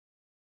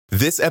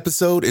This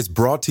episode is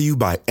brought to you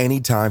by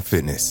Anytime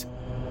Fitness.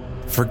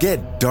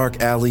 Forget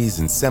dark alleys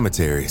and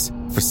cemeteries.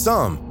 For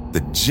some,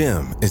 the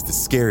gym is the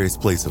scariest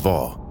place of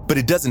all, but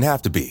it doesn't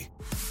have to be.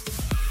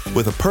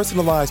 With a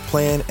personalized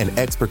plan and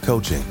expert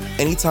coaching,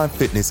 Anytime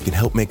Fitness can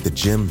help make the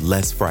gym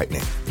less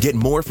frightening. Get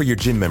more for your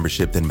gym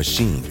membership than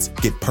machines.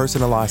 Get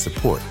personalized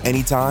support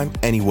anytime,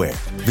 anywhere.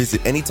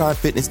 Visit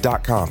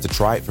AnytimeFitness.com to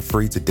try it for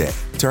free today.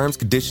 Terms,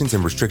 conditions,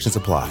 and restrictions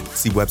apply.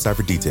 See website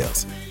for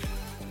details.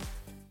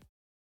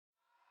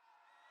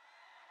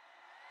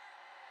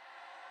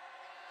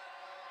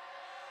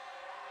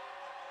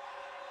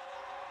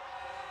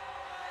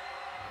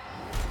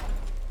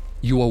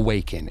 You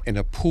awaken in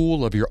a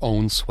pool of your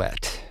own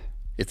sweat.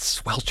 It's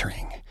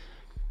sweltering.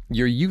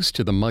 You're used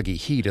to the muggy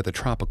heat of the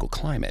tropical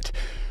climate,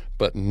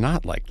 but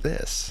not like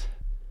this.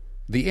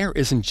 The air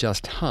isn't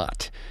just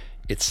hot,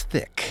 it's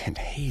thick and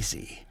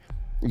hazy.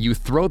 You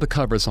throw the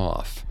covers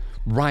off,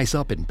 rise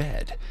up in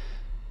bed.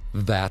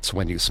 That's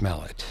when you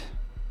smell it.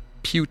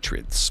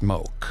 Putrid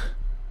smoke.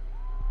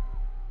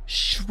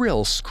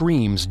 Shrill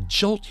screams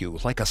jolt you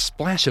like a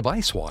splash of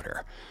ice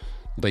water.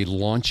 They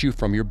launch you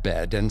from your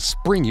bed and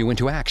spring you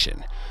into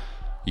action.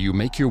 You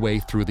make your way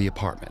through the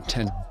apartment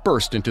and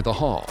burst into the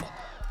hall.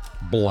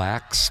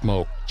 Black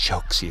smoke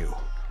chokes you.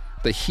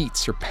 The heat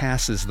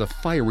surpasses the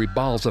fiery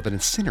balls of an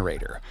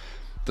incinerator.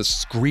 The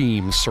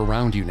screams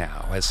surround you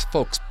now as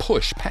folks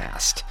push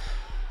past.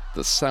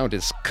 The sound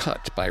is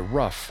cut by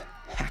rough,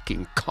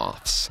 hacking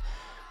coughs.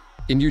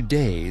 In your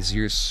daze,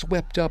 you're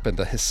swept up in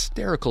the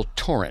hysterical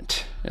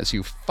torrent as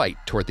you fight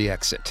toward the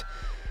exit.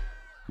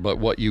 But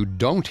what you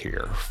don't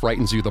hear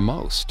frightens you the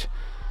most.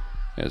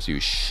 As you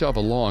shove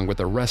along with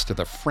the rest of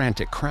the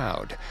frantic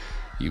crowd,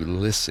 you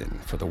listen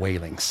for the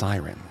wailing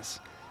sirens.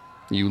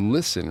 You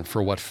listen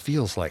for what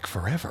feels like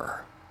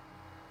forever,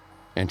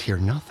 and hear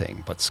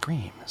nothing but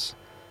screams.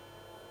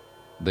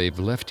 They've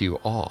left you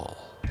all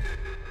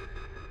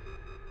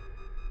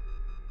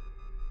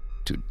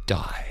to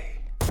die.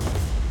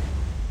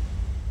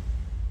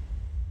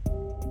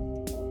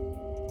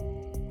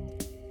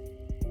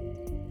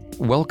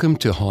 Welcome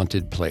to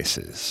Haunted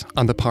Places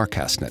on the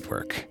Parcast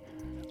Network.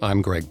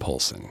 I'm Greg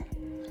Polson.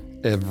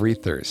 Every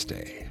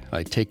Thursday,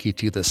 I take you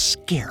to the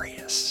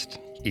scariest,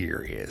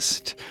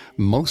 eeriest,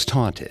 most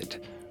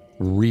haunted,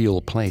 real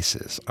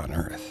places on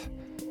Earth.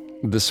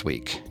 This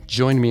week,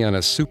 join me on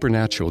a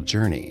supernatural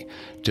journey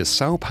to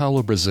Sao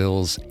Paulo,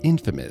 Brazil's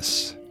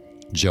infamous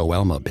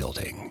Joelma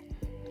Building,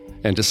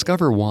 and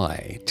discover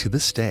why, to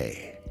this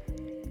day,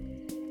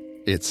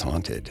 it's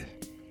haunted.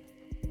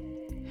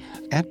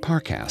 At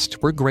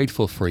Parcast, we're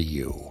grateful for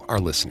you, our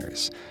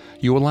listeners.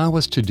 You allow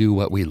us to do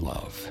what we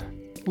love.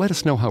 Let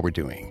us know how we're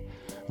doing.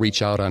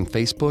 Reach out on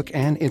Facebook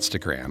and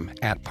Instagram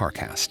at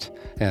Parcast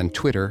and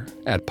Twitter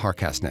at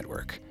Parcast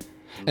Network.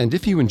 And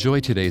if you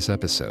enjoy today's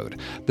episode,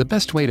 the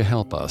best way to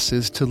help us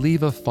is to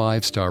leave a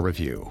 5-star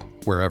review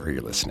wherever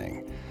you're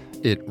listening.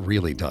 It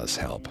really does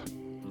help.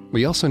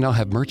 We also now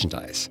have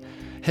merchandise.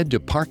 Head to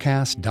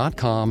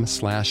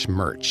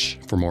parcast.com/merch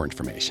for more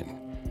information.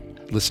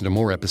 Listen to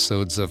more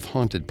episodes of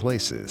Haunted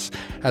Places,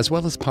 as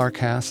well as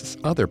Parcast's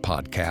other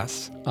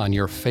podcasts on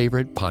your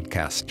favorite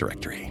podcast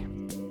directory.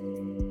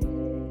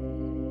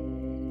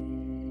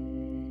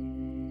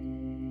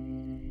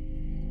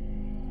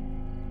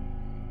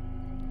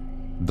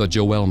 The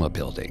Joelma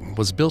Building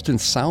was built in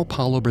Sao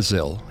Paulo,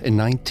 Brazil in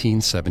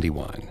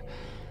 1971.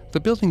 The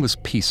building was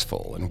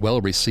peaceful and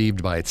well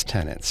received by its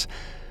tenants,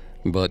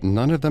 but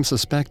none of them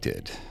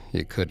suspected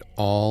it could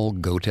all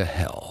go to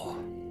hell.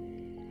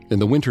 In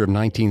the winter of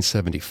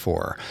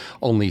 1974,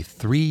 only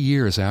 3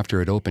 years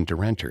after it opened to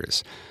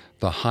renters,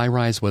 the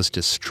high-rise was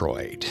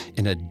destroyed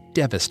in a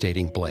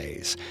devastating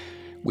blaze,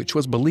 which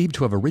was believed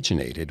to have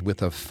originated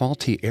with a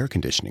faulty air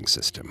conditioning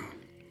system.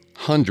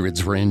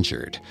 Hundreds were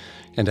injured,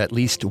 and at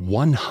least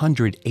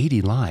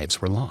 180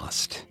 lives were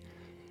lost.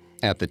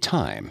 At the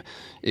time,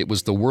 it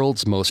was the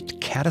world's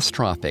most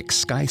catastrophic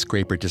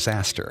skyscraper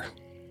disaster,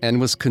 and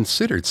was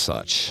considered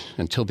such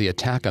until the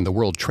attack on the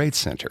World Trade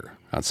Center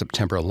on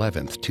September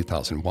 11,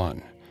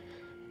 2001.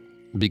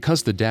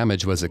 Because the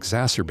damage was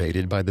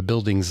exacerbated by the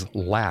building's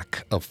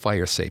lack of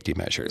fire safety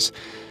measures,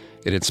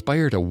 it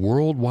inspired a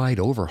worldwide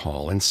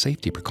overhaul in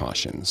safety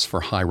precautions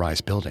for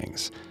high-rise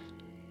buildings.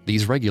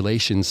 These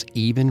regulations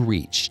even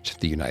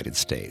reached the United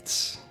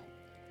States.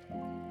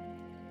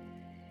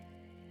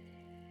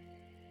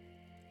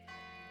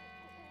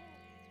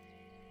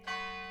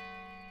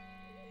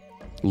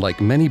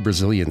 Like many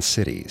Brazilian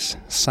cities,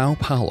 Sao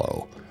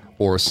Paulo,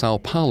 or Sao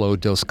Paulo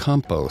dos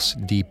Campos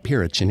de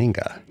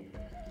Piratininga,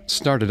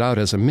 started out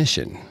as a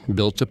mission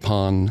built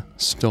upon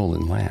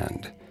stolen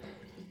land.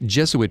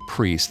 Jesuit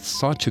priests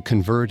sought to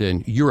convert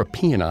and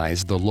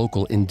Europeanize the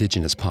local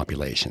indigenous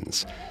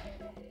populations.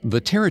 The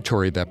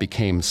territory that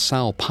became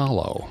Sao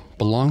Paulo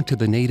belonged to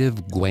the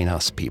native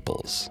Guenas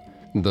peoples.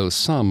 Though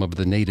some of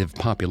the native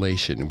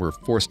population were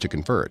forced to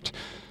convert,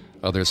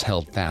 others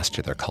held fast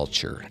to their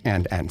culture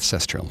and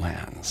ancestral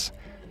lands.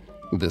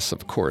 This,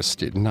 of course,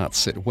 did not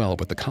sit well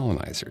with the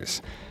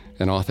colonizers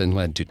and often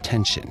led to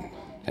tension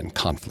and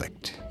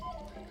conflict.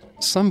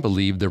 Some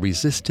believe the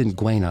resistant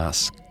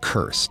Guenas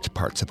cursed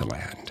parts of the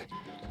land.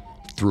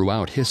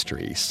 Throughout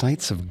history,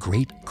 sites of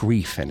great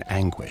grief and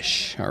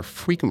anguish are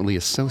frequently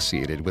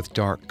associated with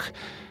dark,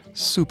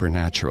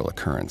 supernatural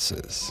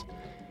occurrences.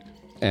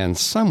 And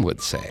some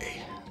would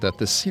say that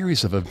the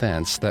series of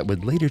events that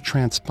would later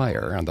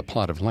transpire on the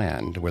plot of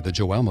land where the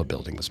Joelma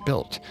Building was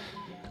built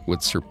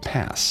would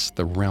surpass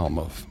the realm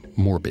of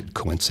morbid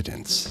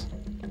coincidence.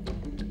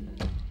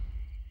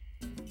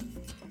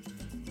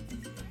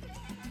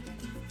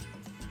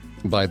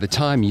 By the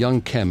time young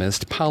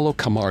chemist Paulo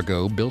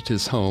Camargo built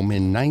his home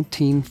in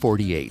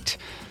 1948,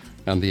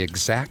 on the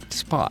exact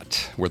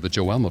spot where the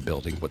Joelma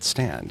Building would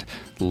stand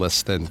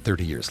less than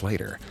 30 years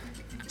later,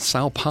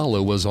 Sao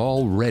Paulo was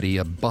already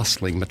a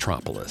bustling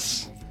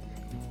metropolis.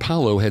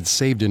 Paulo had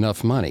saved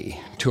enough money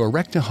to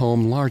erect a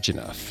home large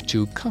enough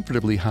to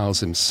comfortably house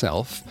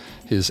himself,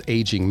 his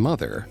aging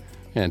mother,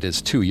 and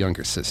his 2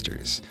 younger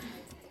sisters.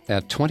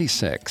 At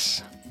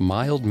 26,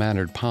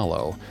 mild-mannered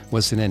Paulo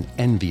was in an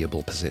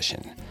enviable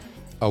position.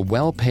 A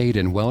well-paid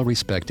and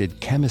well-respected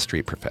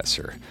chemistry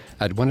professor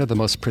at one of the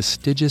most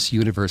prestigious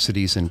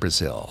universities in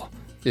Brazil,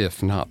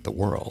 if not the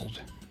world.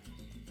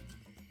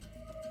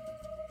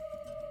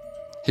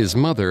 His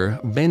mother,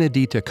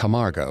 Benedita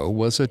Camargo,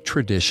 was a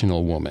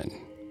traditional woman,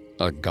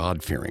 a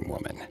God-fearing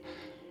woman.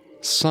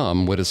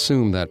 Some would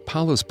assume that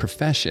Paulo's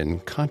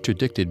profession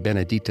contradicted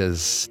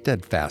Benedita's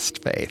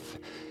steadfast faith.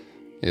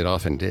 It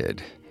often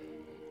did.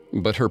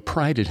 But her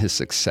pride in his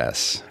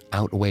success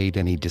outweighed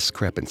any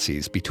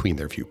discrepancies between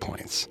their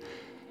viewpoints.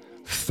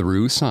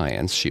 Through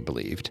science, she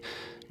believed,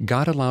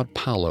 God allowed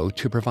Paulo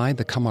to provide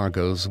the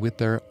Camargos with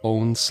their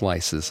own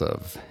slices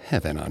of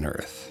heaven on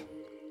earth.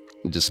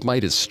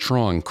 Despite his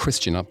strong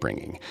Christian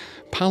upbringing,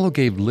 Paulo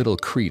gave little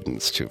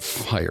credence to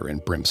fire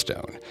and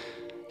brimstone.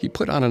 He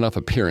put on enough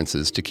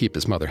appearances to keep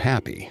his mother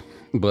happy,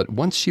 but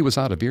once she was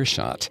out of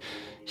earshot,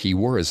 he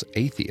wore his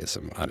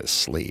atheism on his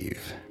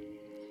sleeve.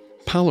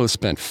 Paulo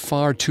spent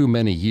far too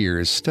many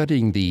years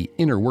studying the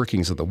inner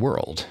workings of the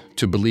world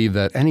to believe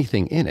that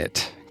anything in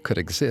it could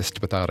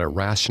exist without a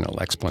rational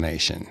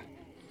explanation.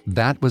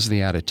 That was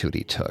the attitude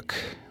he took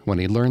when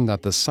he learned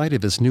that the site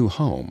of his new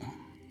home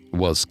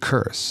was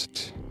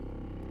cursed.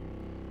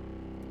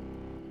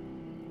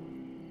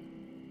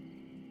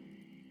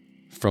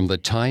 From the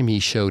time he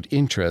showed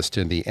interest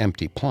in the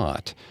empty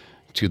plot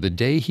to the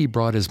day he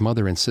brought his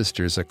mother and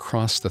sisters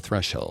across the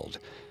threshold,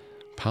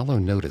 Paulo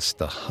noticed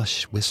the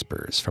hushed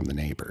whispers from the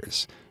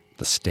neighbors,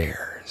 the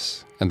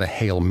stares, and the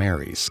Hail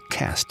Marys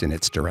cast in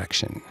its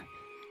direction.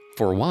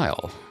 For a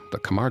while, the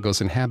Camargos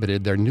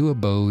inhabited their new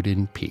abode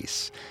in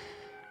peace.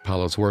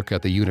 Paulo's work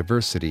at the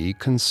university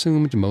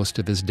consumed most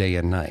of his day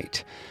and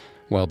night,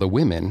 while the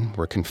women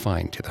were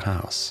confined to the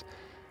house.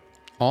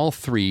 All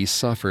 3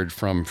 suffered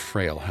from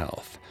frail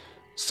health,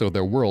 so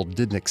their world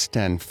didn't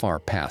extend far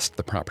past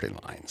the property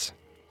lines.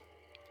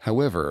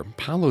 However,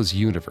 Paulo's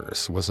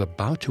universe was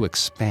about to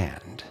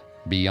expand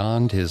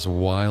beyond his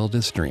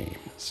wildest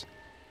dreams.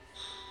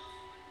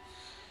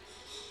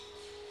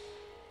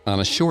 On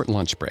a short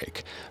lunch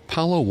break,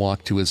 Paulo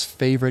walked to his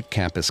favorite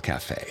campus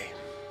cafe.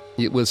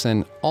 It was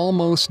an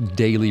almost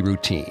daily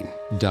routine,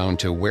 down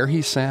to where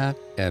he sat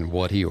and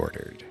what he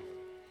ordered.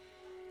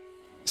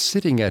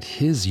 Sitting at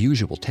his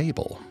usual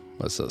table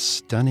was a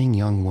stunning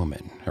young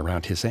woman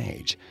around his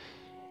age.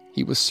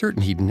 He was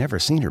certain he'd never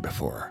seen her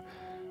before,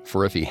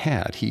 for if he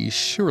had, he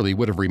surely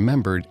would have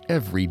remembered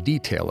every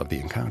detail of the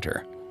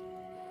encounter.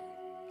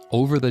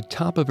 Over the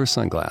top of her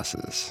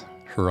sunglasses,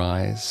 her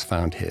eyes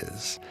found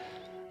his.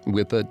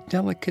 With a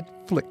delicate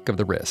flick of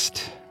the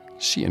wrist,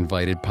 she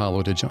invited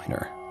Paulo to join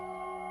her.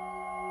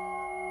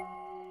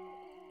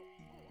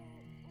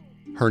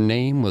 Her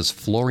name was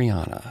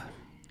Floriana.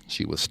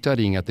 She was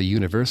studying at the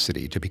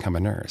university to become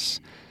a nurse.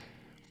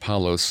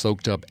 Paulo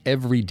soaked up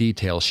every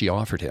detail she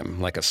offered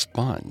him like a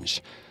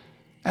sponge.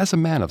 As a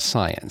man of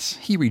science,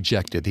 he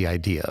rejected the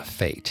idea of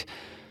fate.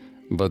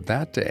 But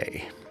that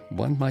day,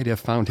 one might have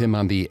found him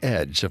on the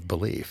edge of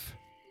belief.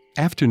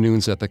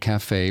 Afternoons at the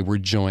cafe were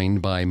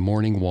joined by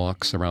morning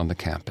walks around the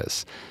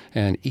campus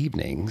and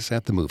evenings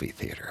at the movie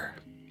theater.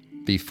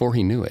 Before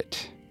he knew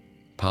it,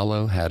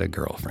 Paulo had a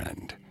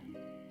girlfriend.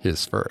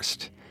 His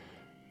first.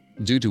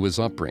 Due to his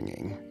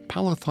upbringing,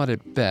 Paulo thought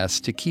it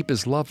best to keep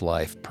his love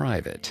life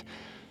private.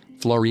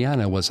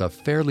 Floriana was a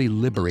fairly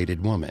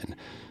liberated woman,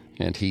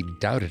 and he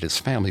doubted his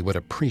family would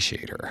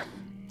appreciate her,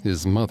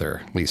 his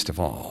mother least of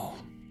all.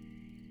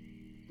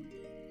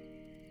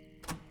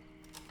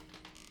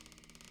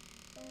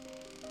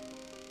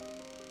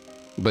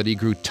 But he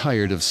grew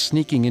tired of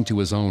sneaking into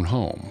his own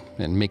home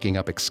and making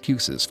up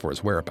excuses for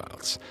his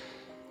whereabouts.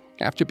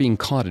 After being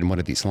caught in one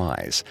of these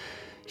lies,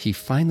 he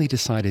finally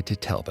decided to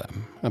tell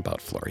them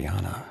about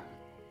Floriana.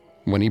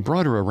 When he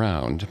brought her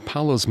around,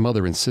 Paulo's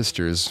mother and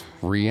sisters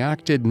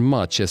reacted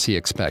much as he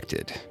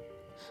expected.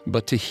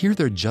 But to hear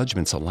their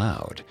judgments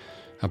aloud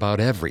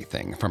about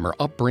everything from her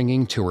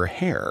upbringing to her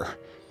hair,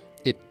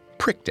 it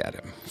pricked at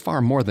him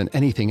far more than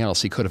anything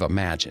else he could have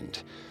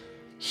imagined.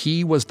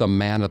 He was the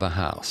man of the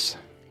house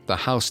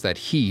that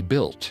he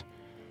built.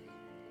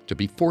 To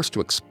be forced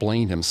to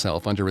explain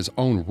himself under his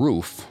own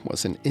roof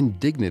was an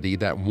indignity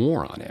that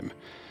wore on him.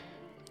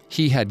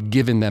 He had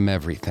given them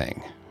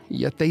everything,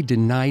 yet they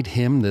denied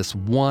him this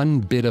one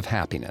bit of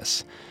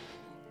happiness.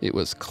 It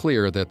was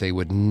clear that they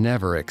would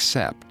never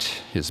accept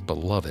his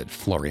beloved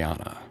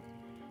Floriana.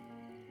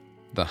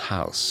 The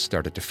house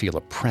started to feel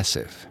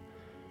oppressive.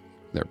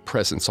 Their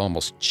presence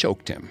almost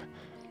choked him.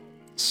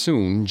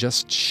 Soon,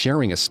 just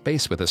sharing a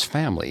space with his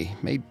family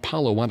made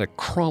Paolo want to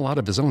crawl out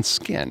of his own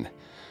skin.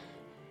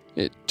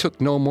 It took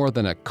no more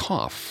than a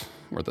cough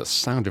or the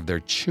sound of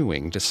their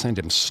chewing to send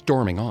him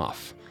storming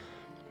off.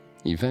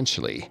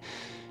 Eventually,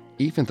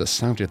 even the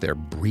sound of their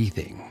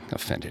breathing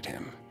offended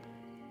him.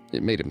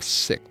 It made him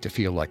sick to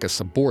feel like a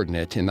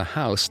subordinate in the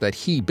house that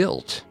he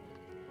built.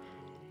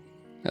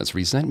 As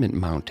resentment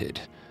mounted,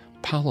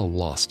 Paolo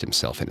lost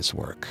himself in his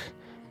work.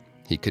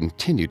 He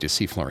continued to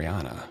see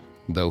Floriana,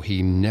 though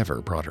he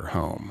never brought her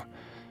home.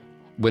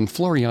 When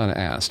Floriana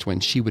asked when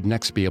she would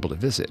next be able to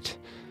visit,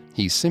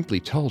 he simply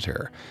told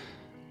her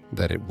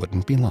that it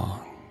wouldn't be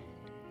long.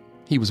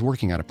 He was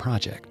working on a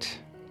project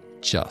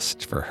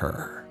just for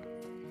her.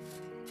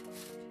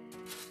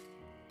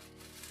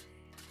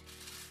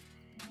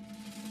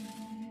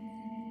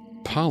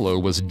 Paolo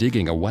was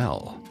digging a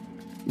well.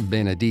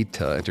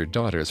 Benedita and her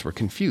daughters were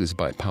confused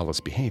by Paolo's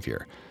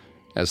behavior,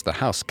 as the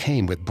house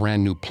came with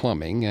brand new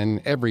plumbing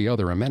and every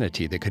other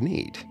amenity they could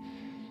need.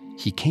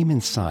 He came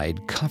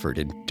inside covered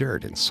in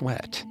dirt and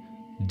sweat,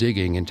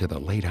 digging into the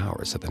late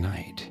hours of the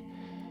night.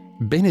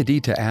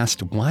 Benedita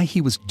asked why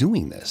he was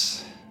doing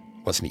this.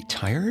 Wasn't he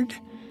tired?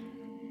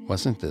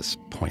 Wasn't this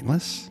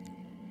pointless?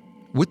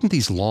 Wouldn't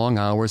these long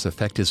hours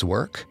affect his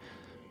work?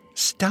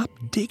 Stop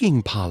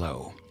digging,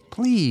 Paolo.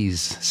 Please,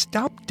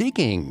 stop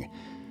digging.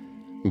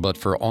 But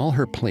for all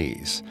her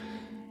pleas,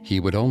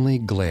 he would only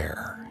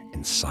glare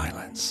in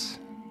silence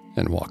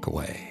and walk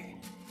away.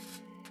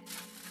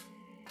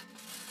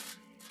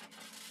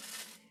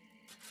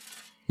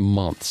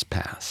 Months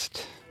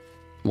passed.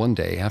 One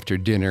day, after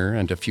dinner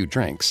and a few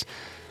drinks,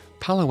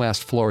 Paolo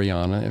asked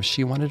Floriana if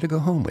she wanted to go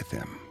home with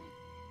him.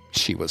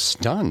 She was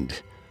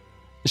stunned.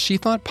 She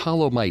thought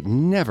Paolo might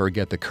never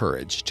get the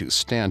courage to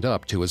stand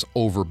up to his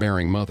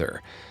overbearing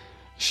mother.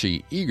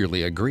 She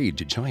eagerly agreed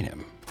to join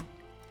him.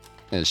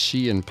 As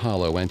she and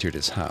Paolo entered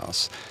his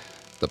house,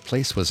 the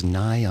place was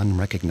nigh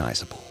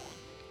unrecognizable.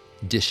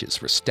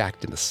 Dishes were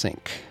stacked in the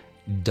sink.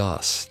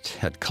 Dust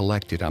had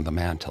collected on the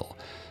mantel.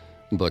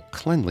 The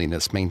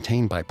cleanliness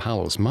maintained by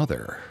Paolo's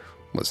mother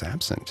was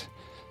absent,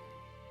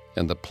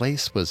 and the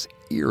place was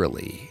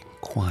eerily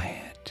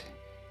quiet.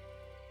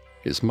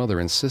 His mother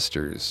and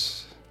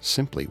sisters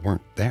simply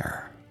weren't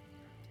there.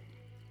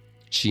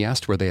 She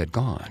asked where they had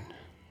gone.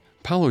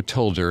 Paolo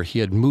told her he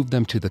had moved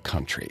them to the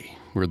country,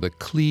 where the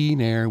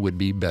clean air would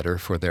be better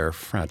for their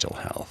fragile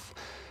health.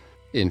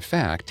 In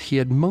fact, he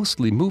had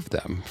mostly moved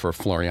them for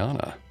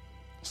Floriana,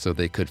 so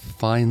they could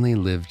finally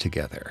live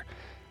together,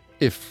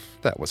 if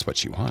that was what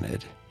she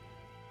wanted.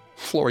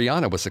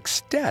 Floriana was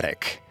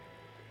ecstatic.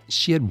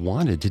 She had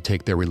wanted to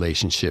take their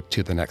relationship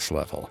to the next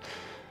level,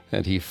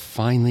 and he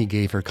finally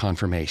gave her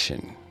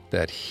confirmation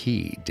that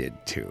he did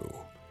too.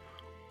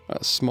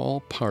 A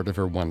small part of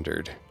her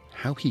wondered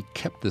how he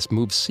kept this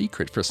move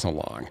secret for so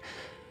long.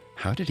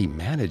 How did he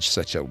manage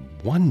such a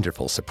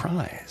wonderful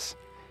surprise?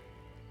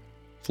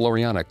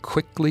 Floriana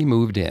quickly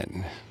moved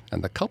in,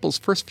 and the couple's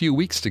first few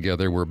weeks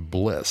together were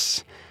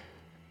bliss.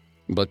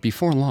 But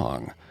before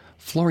long,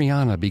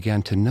 Floriana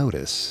began to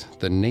notice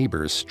the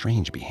neighbors'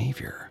 strange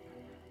behavior.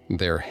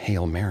 Their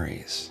Hail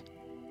Marys,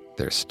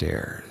 their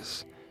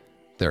stares,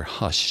 their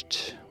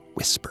hushed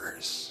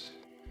whispers.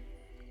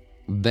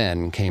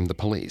 Then came the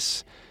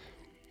police.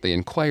 They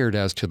inquired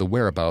as to the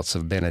whereabouts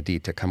of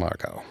Benedita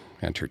Camargo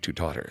and her two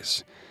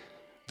daughters.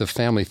 The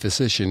family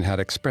physician had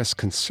expressed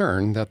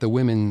concern that the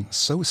women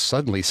so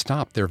suddenly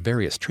stopped their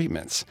various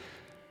treatments.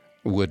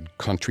 Would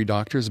country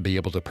doctors be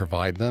able to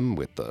provide them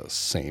with the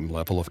same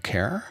level of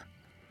care?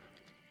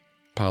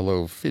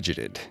 Paolo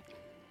fidgeted.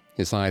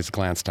 His eyes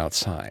glanced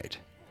outside,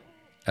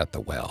 at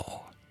the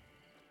well.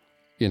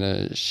 In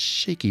a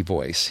shaky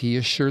voice, he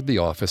assured the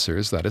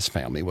officers that his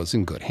family was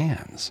in good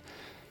hands.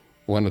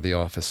 One of the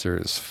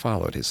officers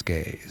followed his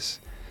gaze,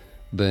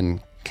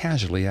 then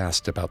casually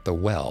asked about the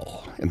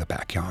well in the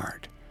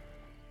backyard.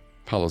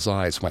 Paolo's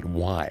eyes went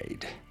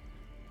wide.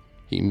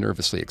 He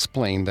nervously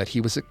explained that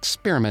he was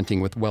experimenting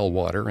with well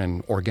water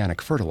and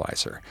organic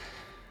fertilizer.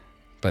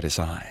 But his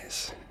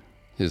eyes,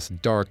 his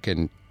dark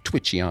and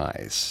twitchy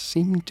eyes,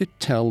 seemed to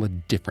tell a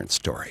different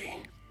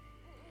story.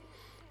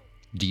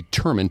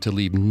 Determined to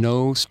leave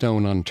no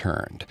stone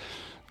unturned,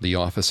 the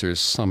officers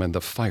summoned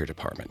the fire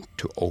department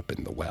to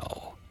open the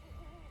well.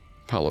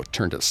 Paolo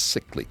turned a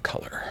sickly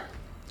color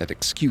and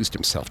excused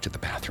himself to the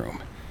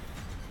bathroom.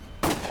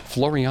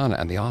 Floriana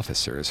and the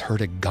officers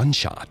heard a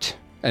gunshot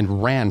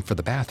and ran for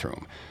the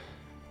bathroom,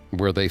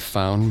 where they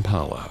found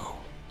Paolo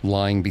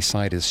lying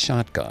beside his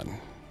shotgun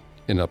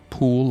in a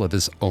pool of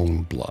his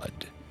own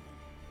blood.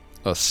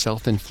 A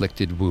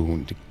self-inflicted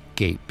wound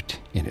gaped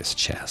in his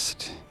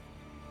chest.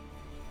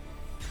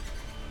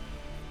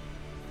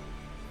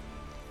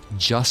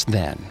 Just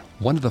then,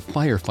 one of the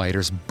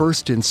firefighters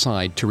burst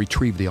inside to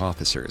retrieve the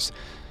officers.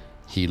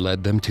 He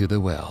led them to the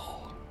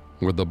well,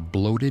 where the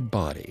bloated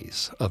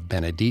bodies of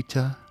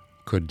Benedita,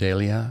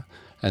 Cordelia,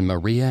 and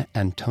Maria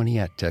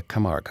Antonietta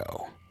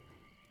Camargo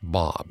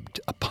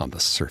bobbed upon the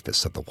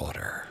surface of the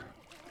water.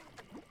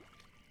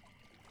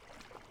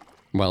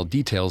 While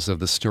details of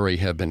the story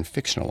have been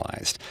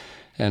fictionalized,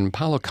 and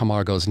Paulo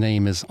Camargo's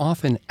name is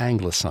often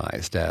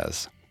anglicized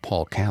as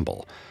Paul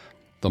Campbell,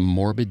 the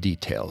morbid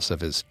details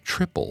of his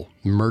triple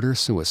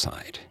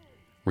murder-suicide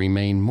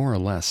remain more or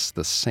less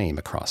the same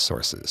across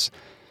sources,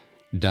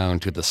 down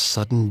to the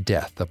sudden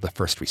death of the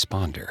first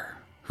responder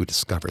who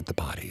discovered the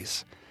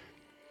bodies.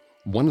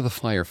 One of the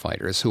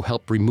firefighters who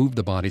helped remove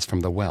the bodies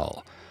from the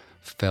well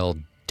fell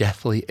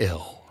deathly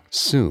ill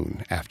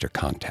soon after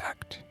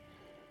contact.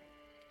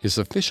 His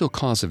official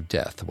cause of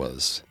death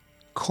was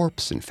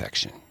corpse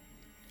infection,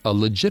 a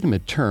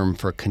legitimate term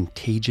for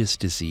contagious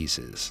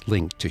diseases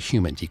linked to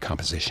human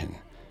decomposition.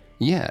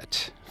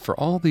 Yet, for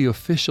all the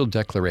official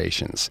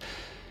declarations,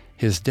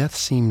 his death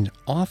seemed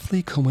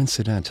awfully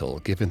coincidental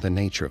given the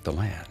nature of the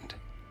land.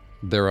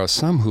 There are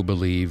some who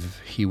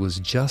believe he was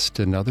just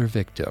another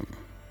victim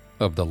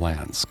of the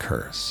land's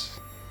curse.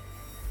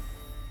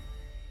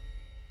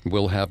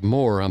 We'll have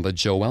more on the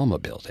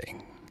Joelma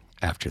Building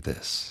after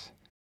this.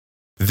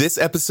 This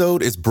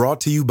episode is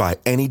brought to you by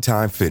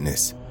Anytime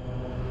Fitness.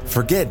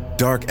 Forget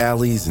dark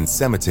alleys and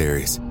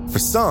cemeteries. For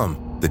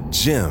some, the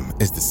gym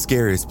is the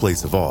scariest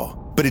place of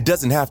all, but it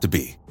doesn't have to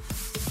be.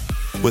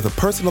 With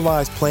a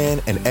personalized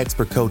plan and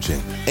expert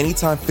coaching,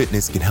 Anytime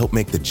Fitness can help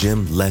make the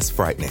gym less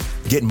frightening.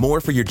 Get more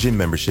for your gym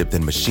membership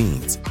than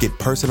machines. Get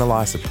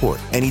personalized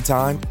support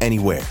anytime,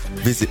 anywhere.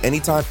 Visit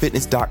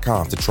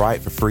AnytimeFitness.com to try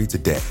it for free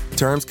today.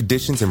 Terms,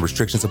 conditions, and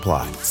restrictions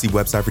apply. See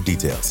website for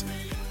details.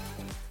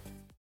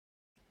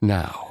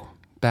 Now,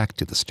 back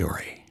to the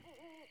story.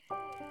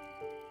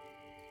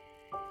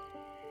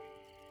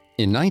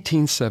 In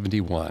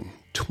 1971,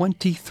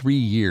 23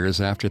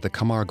 years after the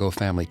Camargo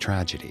family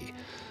tragedy,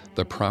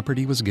 the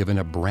property was given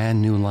a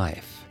brand new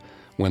life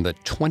when the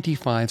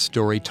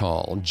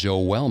 25-story-tall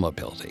Joelma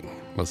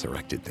Building was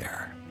erected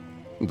there.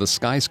 The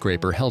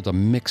skyscraper held a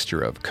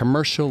mixture of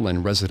commercial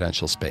and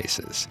residential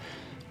spaces.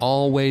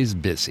 Always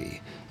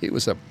busy, it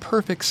was a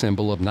perfect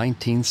symbol of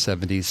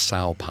 1970s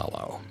Sao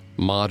Paulo.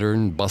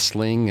 Modern,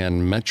 bustling,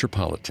 and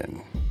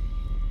metropolitan.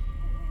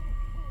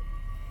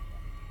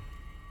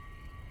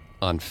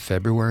 On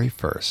February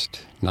 1st,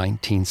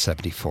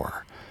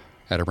 1974,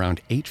 at around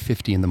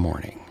 8:50 in the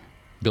morning,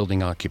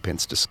 building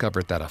occupants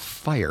discovered that a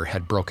fire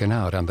had broken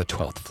out on the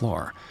 12th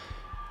floor,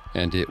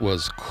 and it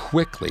was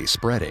quickly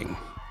spreading.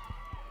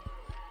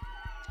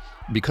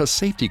 Because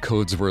safety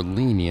codes were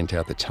lenient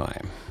at the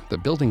time, the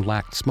building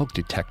lacked smoke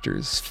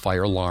detectors,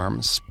 fire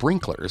alarms,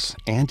 sprinklers,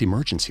 and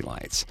emergency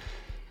lights.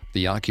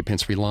 The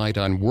occupants relied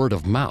on word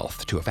of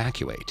mouth to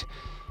evacuate.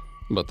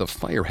 But the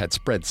fire had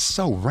spread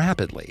so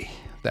rapidly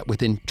that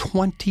within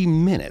 20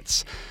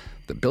 minutes,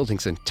 the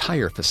building's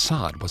entire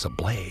facade was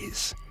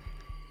ablaze.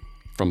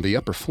 From the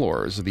upper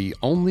floors, the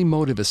only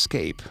mode of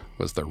escape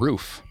was the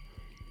roof.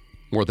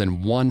 More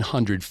than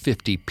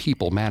 150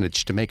 people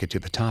managed to make it to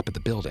the top of the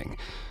building,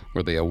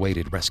 where they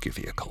awaited rescue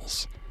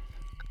vehicles.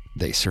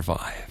 They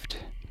survived.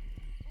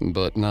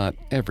 But not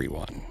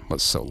everyone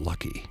was so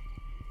lucky.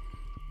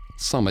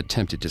 Some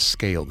attempted to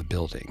scale the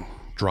building,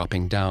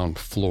 dropping down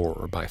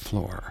floor by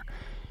floor.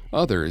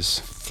 Others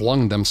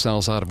flung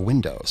themselves out of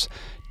windows,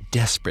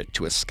 desperate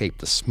to escape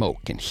the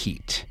smoke and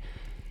heat.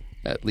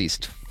 At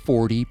least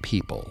 40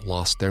 people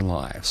lost their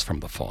lives from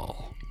the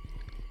fall.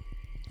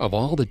 Of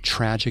all the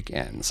tragic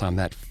ends on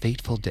that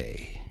fateful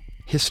day,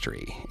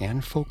 history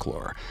and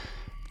folklore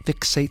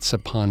fixates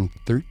upon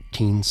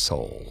 13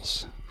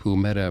 souls who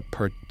met a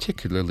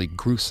particularly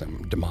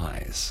gruesome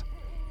demise.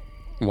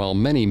 While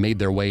many made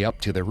their way up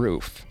to the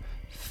roof,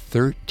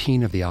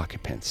 13 of the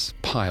occupants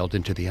piled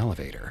into the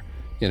elevator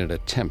in an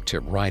attempt to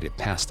ride it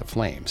past the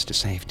flames to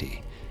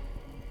safety.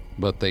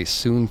 But they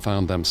soon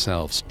found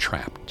themselves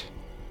trapped.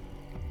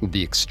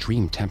 The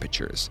extreme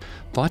temperatures,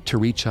 thought to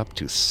reach up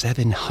to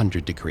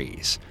 700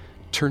 degrees,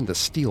 turned the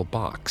steel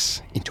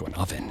box into an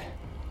oven,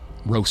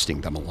 roasting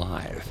them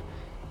alive.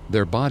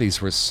 Their bodies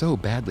were so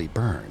badly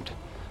burned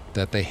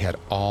that they had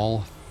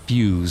all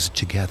fused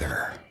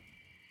together.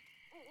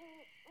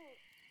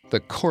 The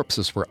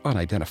corpses were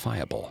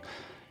unidentifiable,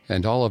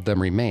 and all of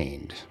them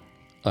remained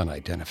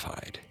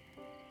unidentified.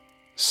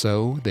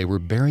 So they were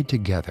buried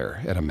together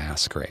at a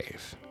mass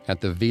grave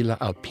at the Villa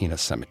Alpina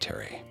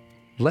Cemetery,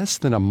 less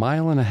than 1.5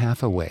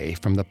 miles away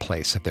from the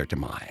place of their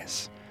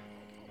demise.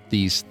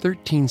 These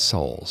 13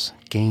 souls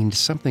gained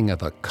something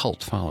of a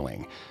cult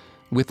following,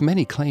 with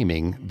many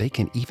claiming they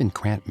can even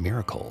grant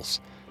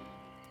miracles.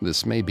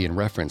 This may be in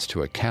reference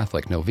to a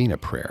Catholic novena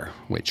prayer,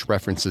 which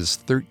references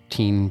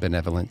 13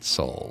 benevolent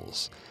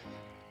souls.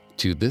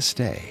 To this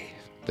day,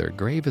 their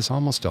grave is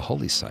almost a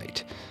holy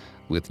site,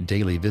 with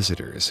daily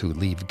visitors who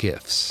leave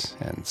gifts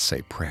and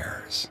say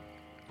prayers.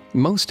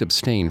 Most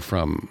abstain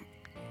from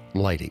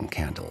lighting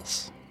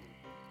candles.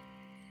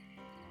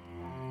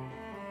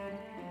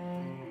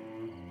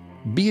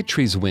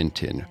 Beatrice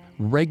Winton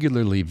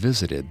regularly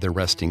visited the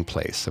resting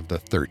place of the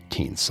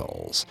 13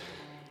 souls.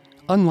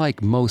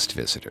 Unlike most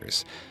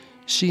visitors,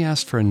 she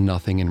asked for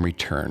nothing in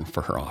return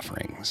for her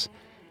offerings.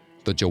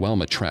 The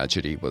Joelma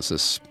tragedy was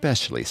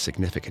especially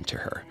significant to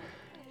her.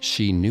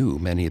 She knew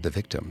many of the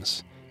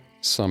victims.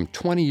 Some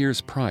 20 years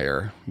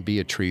prior,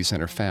 Beatrice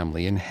and her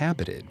family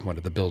inhabited one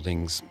of the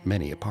building's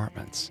many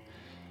apartments.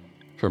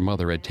 Her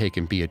mother had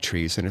taken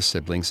Beatrice and her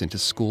siblings into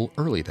school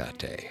early that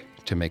day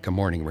to make a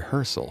morning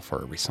rehearsal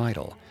for a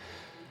recital.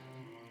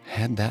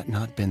 Had that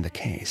not been the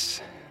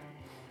case,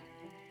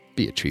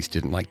 Beatrice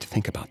didn't like to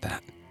think about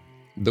that.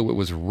 Though it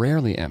was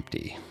rarely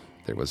empty,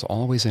 there was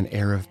always an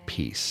air of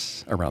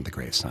peace around the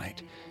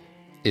gravesite.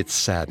 It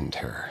saddened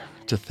her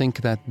to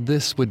think that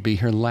this would be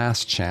her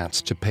last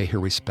chance to pay her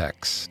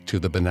respects to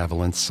the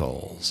benevolent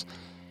souls.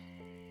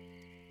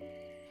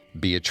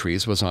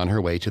 Beatrice was on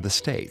her way to the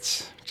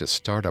States to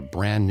start a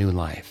brand new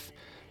life.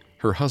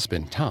 Her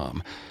husband,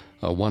 Tom,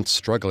 a once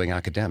struggling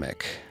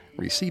academic,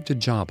 received a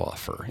job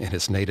offer in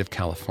his native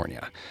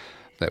California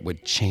that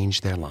would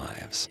change their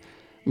lives,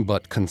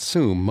 but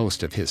consume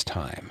most of his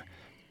time.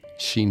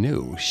 She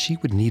knew she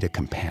would need a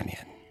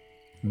companion.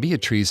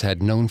 Beatrice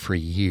had known for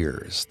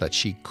years that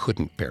she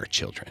couldn't bear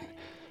children,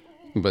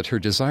 but her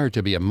desire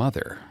to be a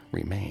mother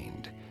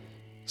remained.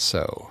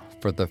 So,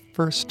 for the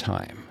first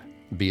time,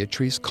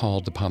 Beatrice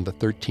called upon the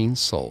 13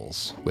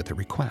 souls with a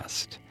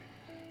request.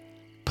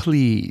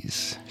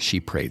 "Please," she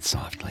prayed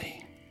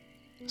softly,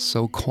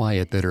 so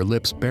quiet that her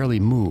lips barely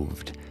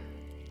moved,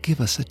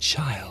 "give us a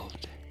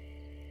child."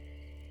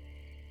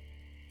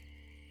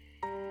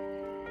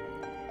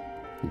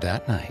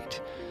 That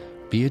night,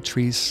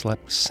 Beatrice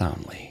slept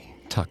soundly,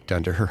 tucked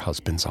under her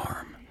husband's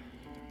arm.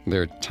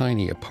 Their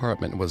tiny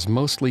apartment was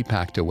mostly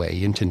packed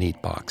away into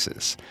neat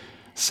boxes,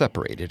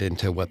 separated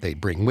into what they'd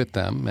bring with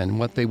them and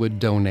what they would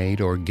donate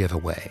or give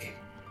away.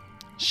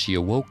 She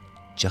awoke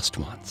just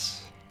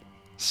once,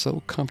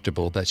 so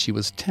comfortable that she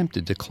was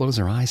tempted to close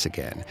her eyes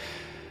again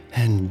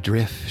and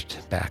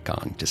drift back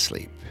on to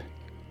sleep.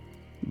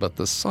 But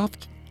the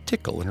soft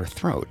tickle in her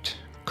throat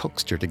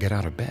coaxed her to get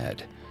out of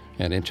bed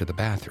and into the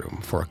bathroom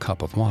for a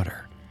cup of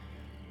water.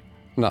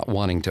 Not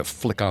wanting to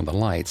flick on the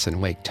lights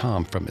and wake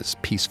Tom from his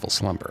peaceful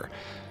slumber,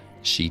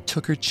 she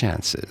took her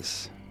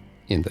chances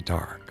in the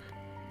dark.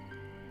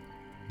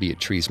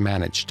 Beatrice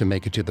managed to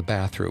make it to the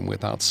bathroom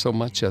without so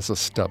much as a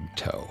stubbed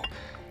toe.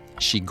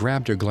 She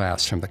grabbed her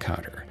glass from the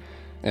counter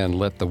and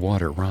let the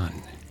water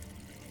run,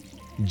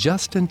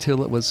 just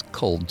until it was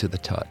cold to the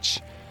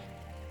touch.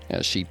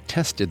 As she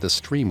tested the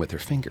stream with her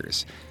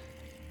fingers,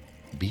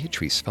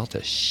 Beatrice felt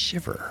a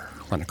shiver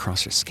run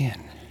across her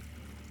skin,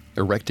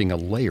 erecting a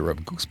layer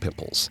of goose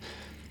pimples.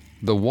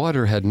 The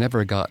water had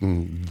never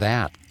gotten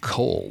that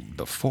cold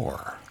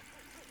before.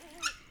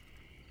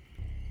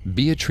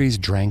 Beatrice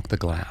drank the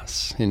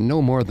glass in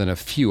no more than a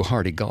few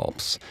hearty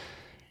gulps,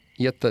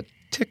 yet the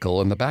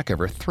tickle in the back of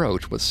her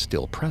throat was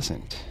still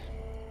present.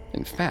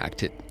 In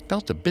fact, it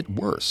felt a bit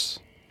worse.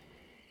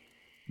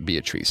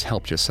 Beatrice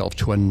helped herself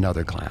to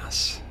another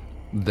glass,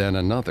 then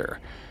another.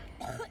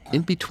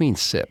 In between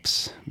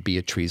sips,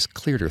 Beatrice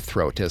cleared her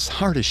throat as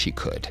hard as she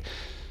could.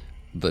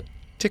 The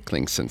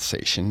tickling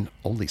sensation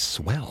only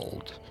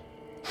swelled.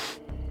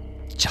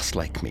 Just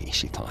like me,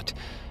 she thought,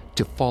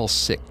 to fall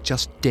sick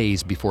just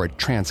days before a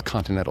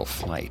transcontinental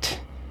flight.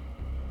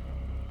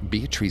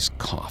 Beatrice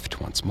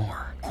coughed once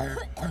more,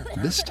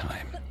 this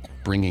time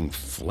bringing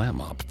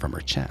phlegm up from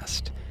her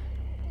chest.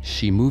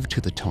 She moved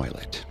to the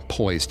toilet,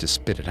 poised to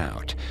spit it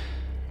out,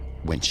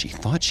 when she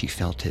thought she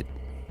felt it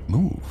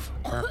move.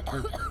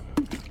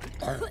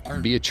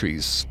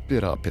 Beatrice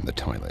spit up in the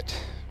toilet.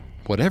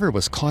 Whatever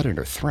was caught in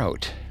her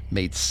throat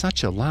made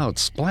such a loud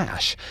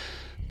splash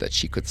that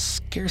she could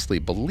scarcely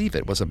believe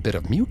it was a bit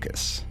of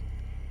mucus.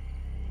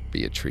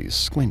 Beatrice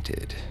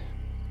squinted.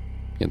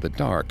 In the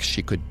dark,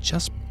 she could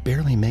just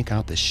barely make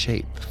out the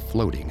shape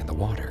floating in the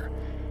water.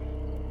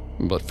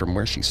 But from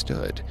where she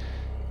stood,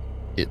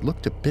 it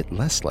looked a bit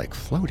less like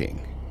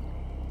floating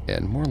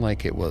and more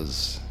like it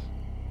was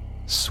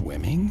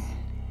swimming.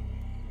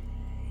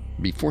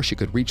 Before she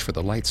could reach for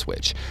the light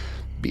switch,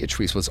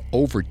 Beatrice was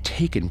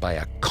overtaken by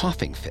a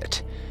coughing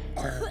fit.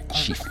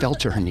 She fell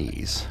to her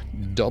knees,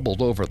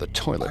 doubled over the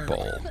toilet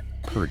bowl,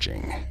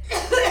 purging.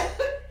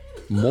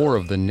 More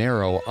of the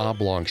narrow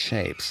oblong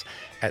shapes,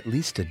 at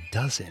least a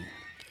dozen,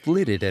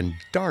 flitted and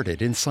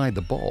darted inside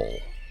the bowl.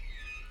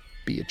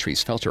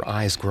 Beatrice felt her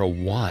eyes grow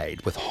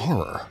wide with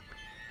horror.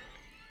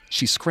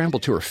 She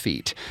scrambled to her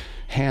feet,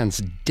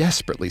 hands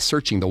desperately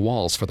searching the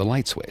walls for the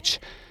light switch.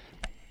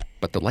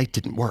 But the light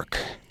didn't work.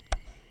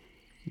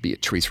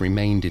 Beatrice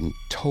remained in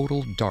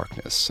total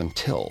darkness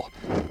until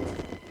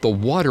the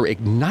water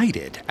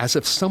ignited as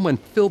if someone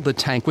filled the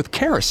tank with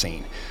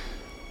kerosene.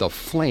 The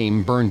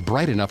flame burned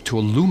bright enough to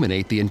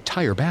illuminate the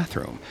entire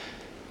bathroom,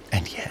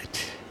 and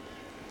yet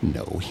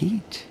no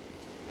heat.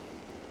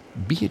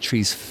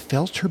 Beatrice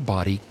felt her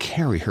body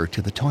carry her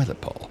to the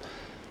toilet bowl,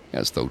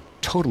 as though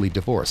totally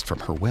divorced from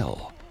her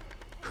will,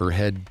 her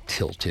head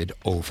tilted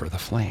over the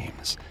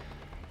flames.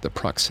 The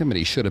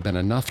proximity should have been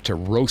enough to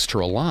roast her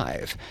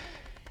alive.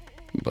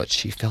 But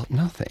she felt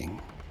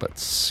nothing but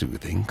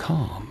soothing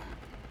calm.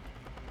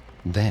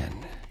 Then,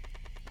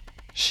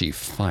 she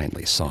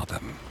finally saw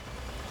them.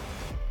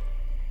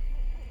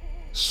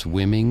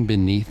 Swimming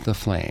beneath the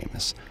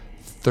flames,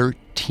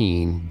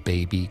 13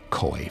 baby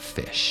koi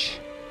fish.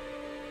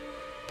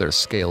 Their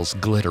scales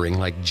glittering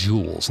like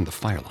jewels in the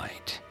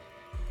firelight.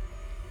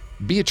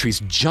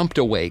 Beatrice jumped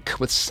awake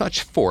with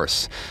such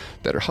force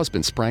that her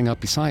husband sprang up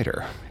beside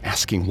her,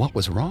 asking what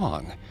was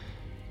wrong.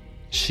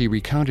 She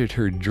recounted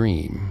her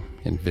dream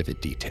in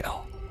vivid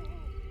detail.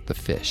 The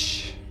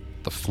fish,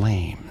 the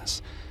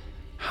flames,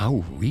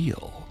 how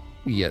real,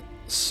 yet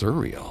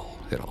surreal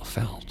it all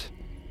felt.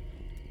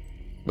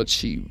 But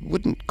she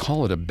wouldn't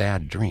call it a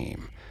bad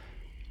dream.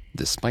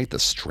 Despite the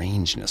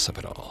strangeness of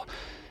it all,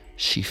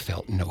 she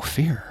felt no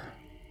fear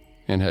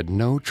and had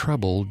no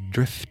trouble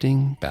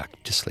drifting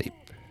back to sleep.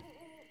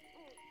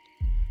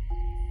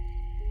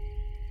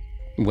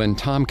 When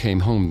Tom came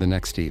home the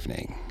next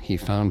evening, he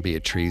found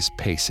Beatrice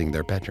pacing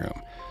their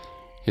bedroom.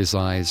 His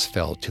eyes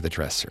fell to the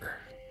dresser,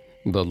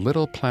 the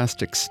little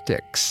plastic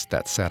sticks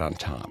that sat on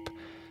top.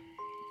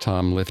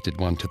 Tom lifted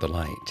one to the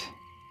light.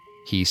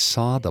 He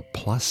saw the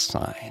plus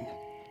sign.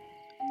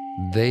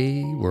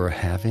 They were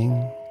having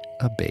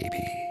a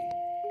baby.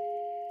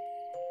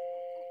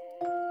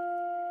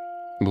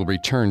 We'll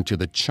return to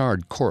the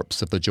charred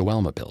corpse of the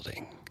Joelma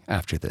Building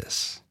after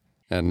this.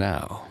 And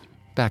now,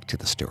 back to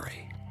the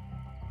story.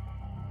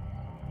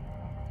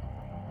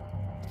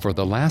 For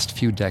the last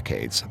few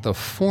decades, the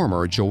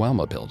former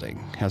Joelma Building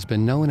has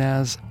been known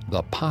as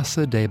the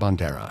Plaza de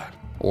Bandera,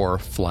 or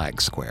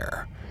Flag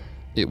Square.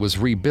 It was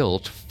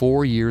rebuilt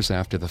 4 years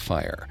after the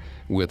fire,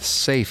 with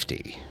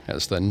safety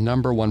as the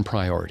 #1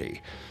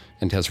 priority,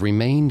 and has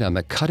remained on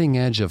the cutting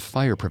edge of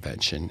fire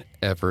prevention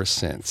ever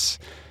since.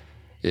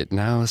 It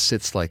now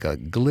sits like a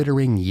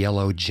glittering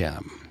yellow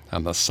gem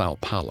on the Sao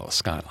Paulo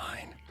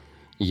skyline.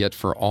 Yet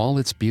for all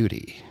its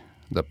beauty,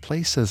 the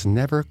place has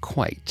never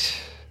quite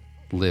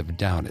lived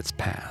down its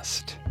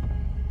past.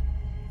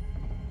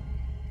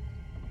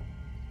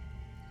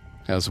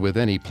 As with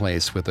any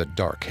place with a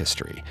dark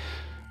history,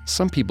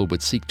 some people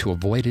would seek to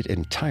avoid it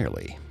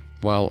entirely,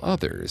 while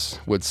others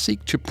would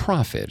seek to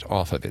profit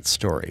off of its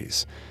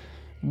stories.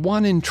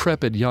 One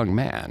intrepid young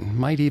man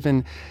might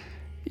even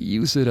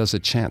use it as a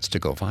chance to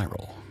go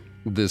viral.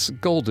 This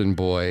golden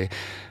boy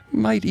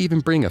might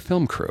even bring a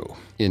film crew,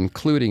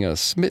 including a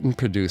smitten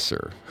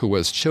producer who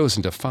has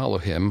chosen to follow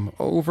him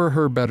over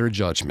her better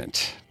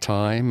judgment,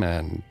 time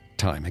and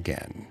time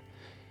again.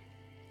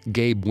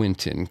 Gabe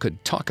Winton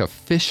could talk a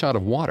fish out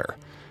of water,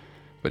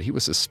 but he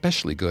was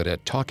especially good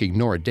at talking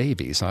Nora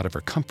Davies out of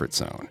her comfort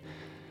zone.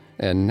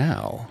 And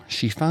now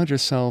she found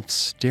herself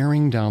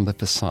staring down the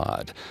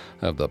facade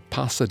of the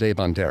Plaza de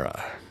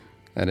Bandera,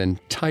 an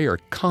entire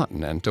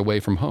continent away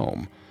from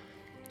home.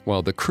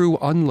 While the crew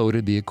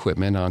unloaded the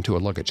equipment onto a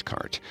luggage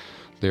cart,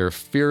 their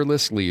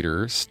fearless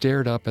leader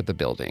stared up at the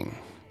building,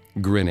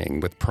 grinning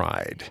with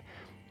pride.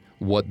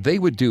 What they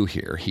would do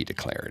here, he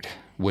declared,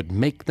 would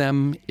make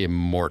them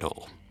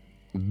immortal.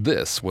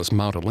 This was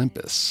Mount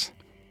Olympus.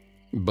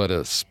 But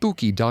a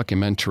spooky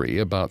documentary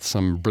about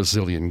some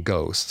Brazilian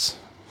ghosts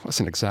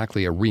wasn't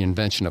exactly a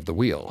reinvention of the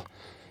wheel.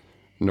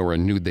 Nora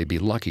knew they'd be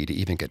lucky to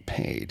even get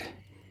paid.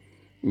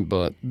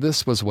 But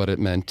this was what it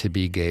meant to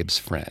be Gabe's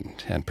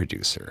friend and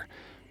producer.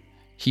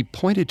 He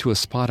pointed to a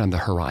spot on the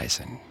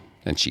horizon,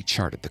 and she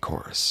charted the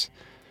course.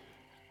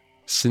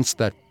 Since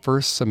that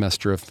first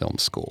semester of film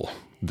school,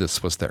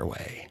 this was their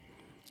way.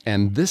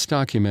 And this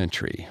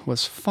documentary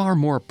was far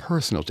more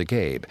personal to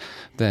Gabe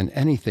than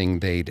anything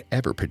they'd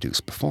ever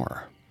produced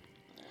before.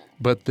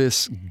 But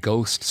this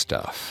ghost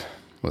stuff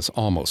was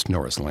almost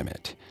Nora's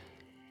limit.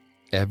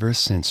 Ever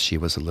since she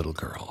was a little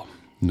girl,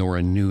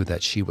 Nora knew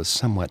that she was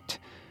somewhat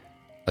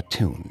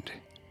attuned.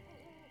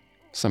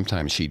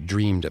 Sometimes she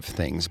dreamed of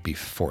things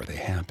before they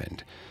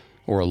happened,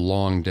 or a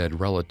long-dead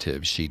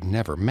relative she'd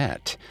never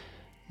met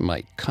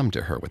might come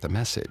to her with a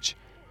message.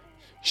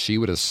 She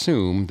would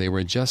assume they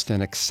were just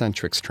an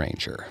eccentric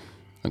stranger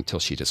until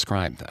she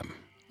described them,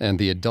 and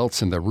the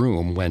adults in the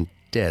room went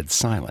dead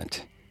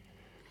silent.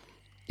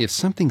 If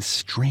something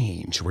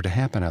strange were to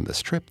happen on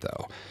this trip,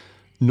 though,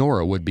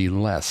 Nora would be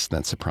less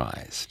than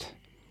surprised.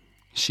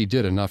 She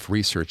did enough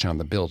research on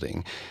the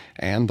building,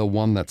 and the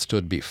one that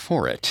stood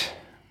before it,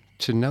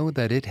 to know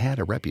that it had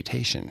a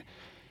reputation.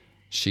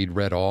 She'd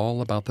read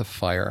all about the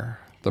fire,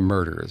 the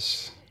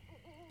murders,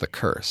 the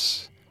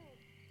curse,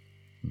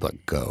 the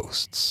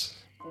ghosts.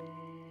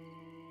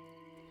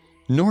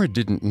 Nora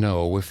didn't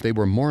know if they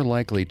were more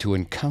likely to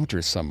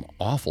encounter some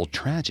awful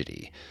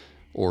tragedy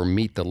or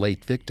meet the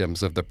late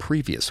victims of the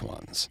previous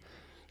ones.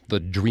 The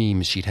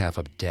dreams she'd have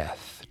of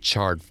death,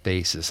 charred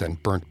faces,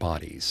 and burnt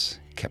bodies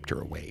kept her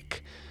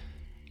awake.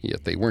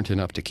 Yet they weren't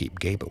enough to keep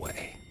Gabe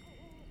away.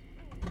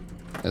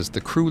 As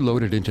the crew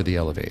loaded into the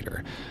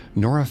elevator,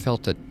 Nora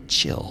felt a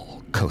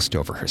chill coast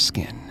over her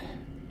skin.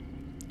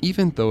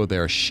 Even though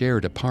their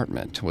shared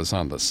apartment was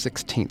on the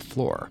 16th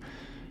floor,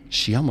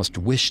 she almost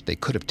wished they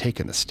could have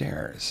taken the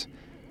stairs.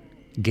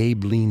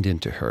 Gabe leaned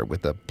into her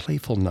with a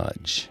playful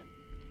nudge.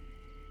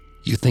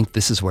 "You think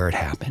this is where it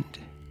happened?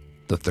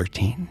 The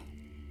 13?"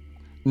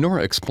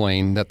 Nora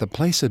explained that the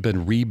place had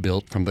been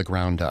rebuilt from the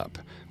ground up,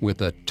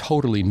 with a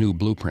totally new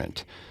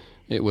blueprint.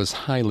 It was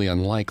highly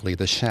unlikely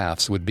the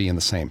shafts would be in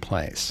the same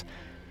place.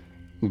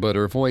 But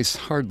her voice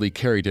hardly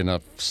carried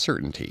enough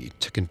certainty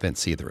to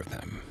convince either of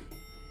them.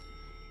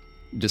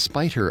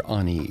 Despite her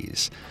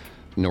unease,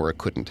 Nora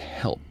couldn't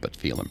help but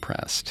feel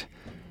impressed.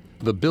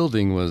 The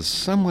building was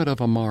somewhat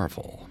of a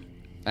marvel.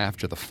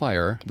 After the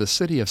fire, the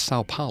city of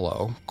Sao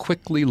Paulo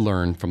quickly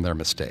learned from their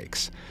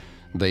mistakes.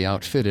 They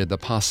outfitted the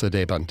Paça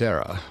de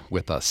Bandeira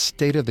with a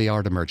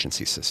state-of-the-art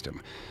emergency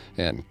system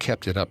and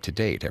kept it up to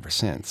date ever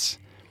since.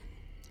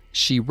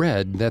 She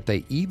read that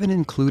they even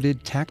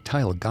included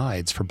tactile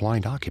guides for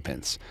blind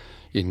occupants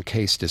in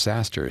case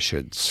disaster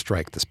should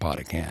strike the spot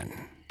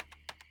again.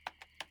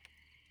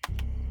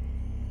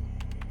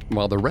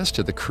 While the rest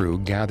of the crew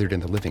gathered in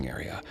the living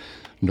area,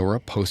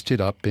 Nora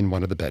posted up in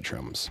one of the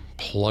bedrooms,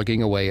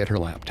 plugging away at her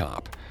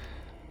laptop.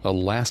 A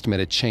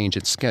last-minute change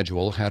in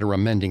schedule had her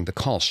amending the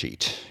call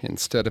sheet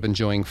instead of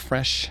enjoying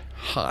fresh,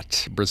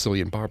 hot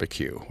Brazilian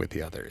barbecue with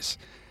the others.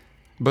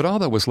 But all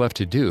that was left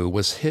to do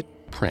was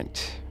hit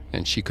print,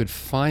 and she could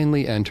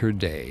finally end her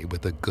day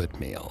with a good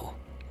meal.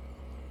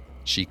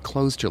 She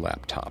closed her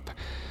laptop,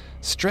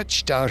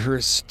 stretched out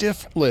her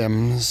stiff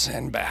limbs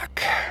and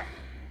back,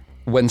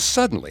 when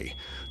suddenly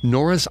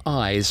Nora's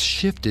eyes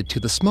shifted to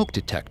the smoke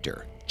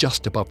detector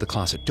just above the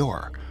closet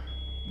door.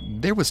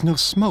 There was no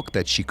smoke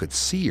that she could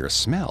see or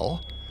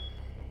smell.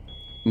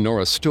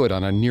 Nora stood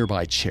on a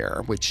nearby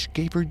chair, which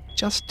gave her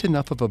just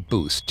enough of a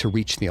boost to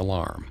reach the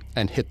alarm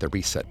and hit the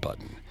reset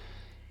button.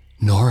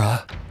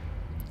 "Nora!"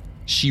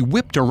 She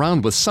whipped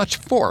around with such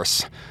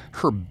force,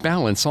 her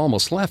balance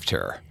almost left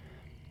her.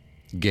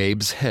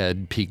 Gabe's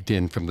head peeked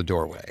in from the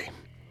doorway.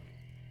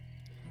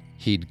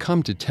 He'd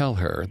come to tell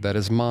her that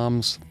his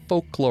mom's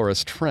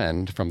folklorist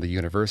friend from the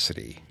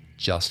university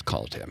just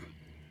called him.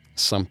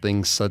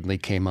 Something suddenly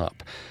came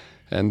up,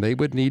 and they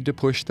would need to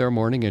push their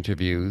morning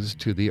interviews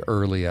to the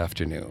early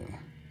afternoon.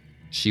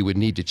 She would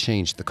need to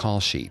change the call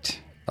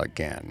sheet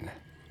again.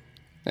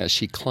 As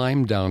she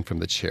climbed down from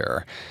the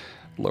chair,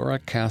 Laura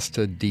cast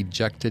a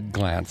dejected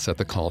glance at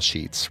the call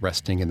sheets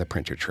resting in the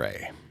printer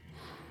tray.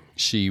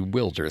 She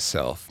willed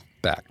herself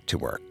back to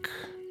work.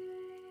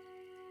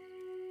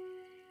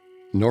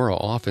 Nora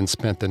often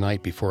spent the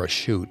night before a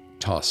shoot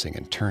tossing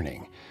and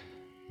turning,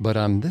 but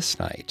on this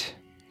night,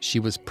 she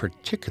was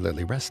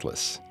particularly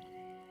restless.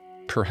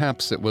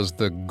 Perhaps it was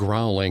the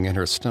growling in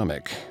her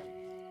stomach.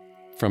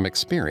 From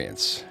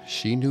experience,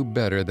 she knew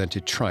better than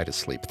to try to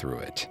sleep through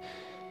it.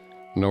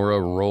 Nora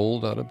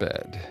rolled out of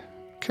bed,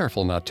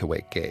 careful not to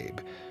wake Gabe,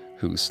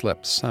 who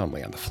slept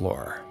soundly on the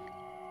floor.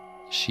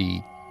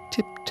 She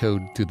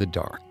tiptoed through the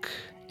dark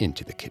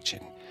into the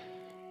kitchen.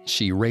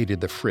 She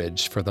raided the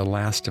fridge for the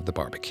last of the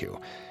barbecue,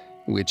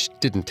 which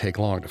didn't take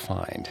long to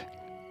find.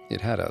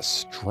 It had a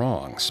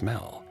strong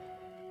smell,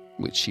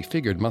 which she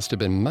figured must have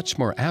been much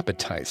more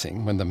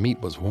appetizing when the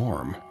meat was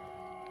warm.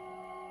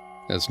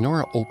 As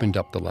Nora opened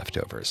up the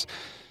leftovers,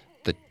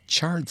 the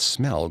charred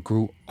smell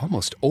grew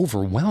almost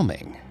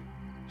overwhelming.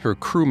 Her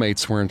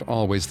crewmates weren't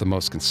always the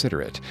most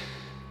considerate,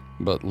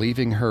 but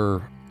leaving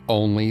her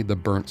only the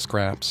burnt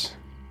scraps,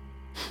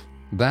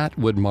 that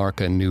would mark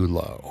a new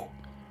low.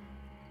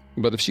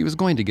 But if she was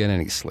going to get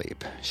any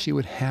sleep, she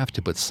would have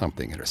to put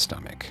something in her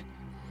stomach.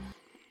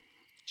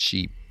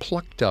 She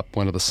plucked up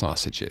one of the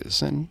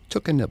sausages and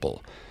took a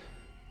nibble.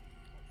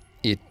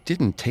 It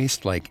didn't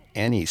taste like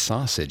any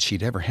sausage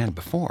she'd ever had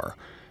before.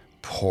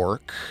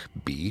 Pork,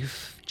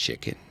 beef,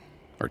 chicken,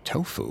 or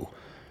tofu.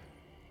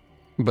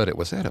 But it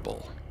was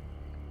edible.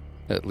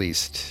 At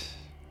least,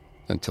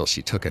 until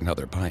she took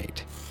another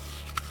bite.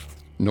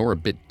 Nora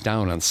bit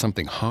down on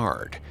something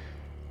hard.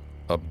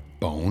 A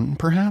bone,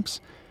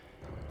 perhaps?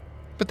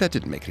 But that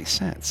didn't make any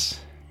sense.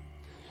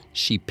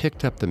 She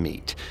picked up the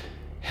meat,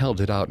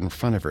 held it out in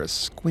front of her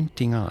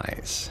squinting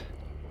eyes.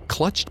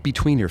 Clutched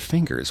between her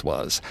fingers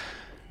was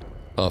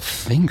a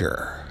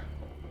finger.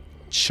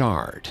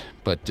 Charred,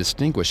 but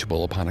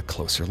distinguishable upon a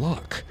closer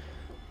look,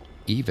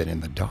 even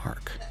in the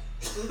dark.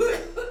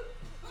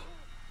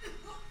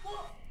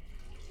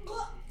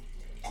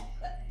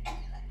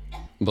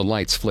 The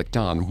lights flicked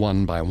on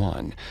one by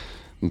one.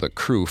 The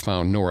crew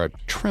found Nora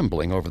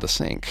trembling over the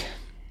sink,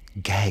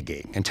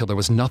 gagging until there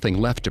was nothing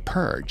left to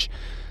purge.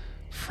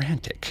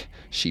 Frantic,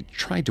 she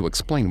tried to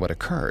explain what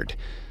occurred,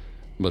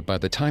 but by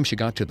the time she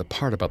got to the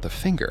part about the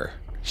finger,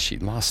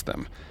 she'd lost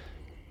them.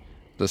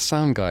 The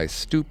sound guy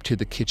stooped to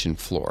the kitchen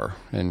floor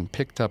and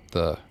picked up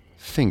the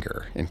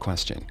finger in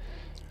question.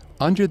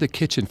 Under the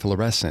kitchen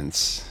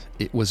fluorescence,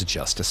 it was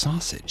just a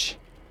sausage,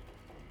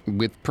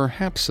 with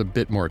perhaps a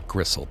bit more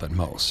gristle than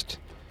most.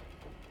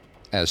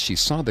 As she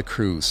saw the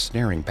crew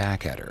staring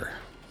back at her,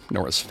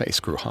 Nora's face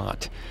grew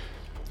hot.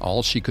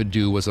 All she could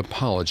do was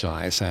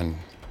apologize and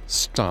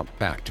stomp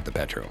back to the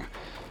bedroom.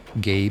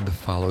 Gabe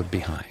followed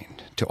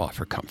behind to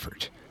offer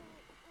comfort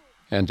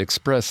and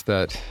express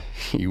that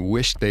he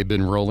wished they'd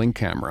been rolling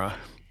camera.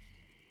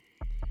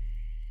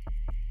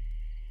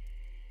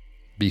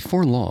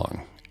 Before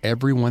long,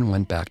 everyone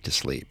went back to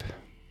sleep.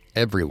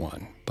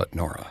 Everyone but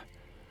Nora.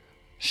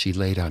 She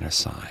laid on her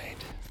side,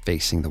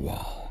 facing the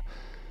wall.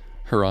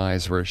 Her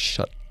eyes were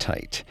shut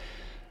tight,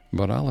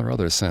 but all her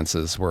other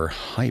senses were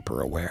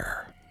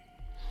hyper-aware.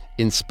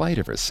 In spite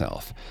of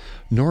herself,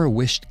 Nora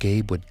wished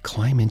Gabe would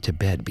climb into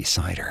bed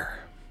beside her.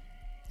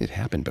 It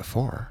happened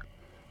before,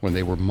 when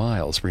they were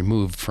miles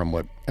removed from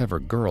whatever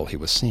girl he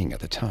was seeing at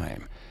the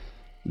time.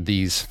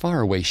 These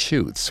faraway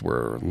shoots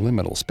were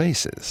liminal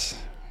spaces,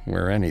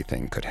 where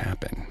anything could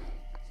happen.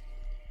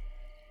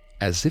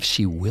 As if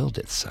she willed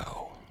it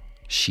so,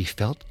 she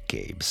felt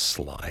Gabe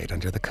slide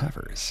under the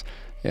covers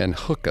and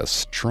hook a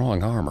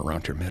strong arm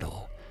around her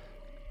middle.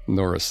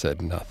 Nora said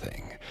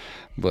nothing,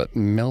 but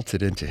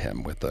melted into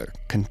him with a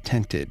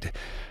contented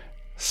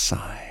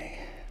sigh.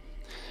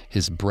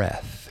 His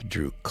breath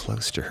drew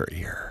close to her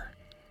ear.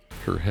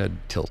 Her head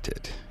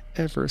tilted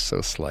ever so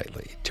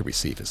slightly to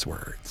receive his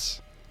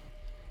words.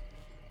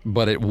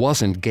 But it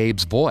wasn't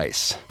Gabe's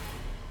voice.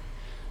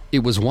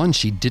 It was one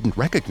she didn't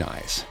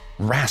recognize,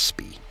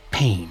 raspy,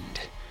 pained.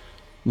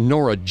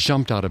 Nora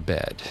jumped out of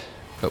bed,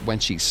 but when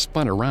she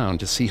spun around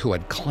to see who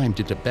had climbed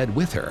into bed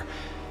with her,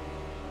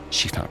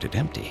 she found it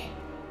empty,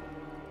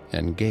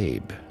 and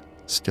Gabe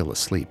still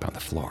asleep on the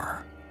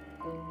floor.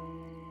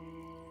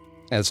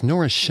 As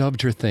Nora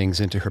shoved her things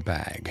into her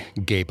bag,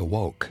 Gabe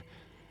awoke.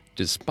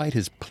 Despite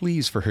his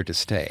pleas for her to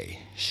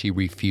stay, she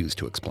refused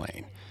to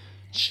explain.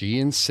 She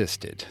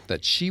insisted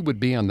that she would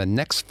be on the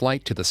next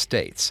flight to the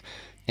States,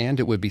 and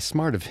it would be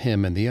smart of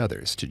him and the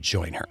others to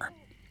join her.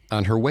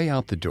 On her way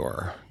out the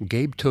door,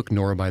 Gabe took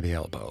Nora by the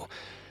elbow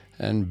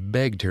and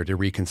begged her to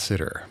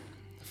reconsider.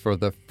 For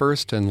the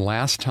first and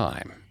last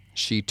time,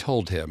 she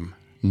told him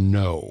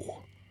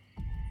no.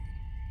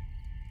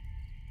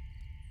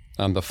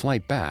 On the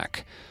flight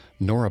back,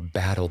 Nora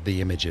battled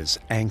the images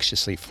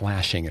anxiously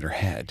flashing in her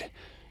head.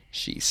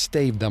 She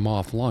staved them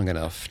off long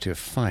enough to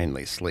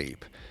finally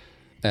sleep.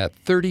 At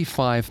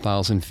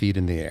 35,000 feet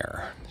in the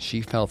air,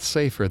 she felt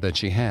safer than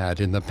she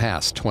had in the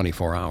past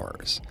 24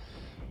 hours.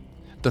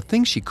 The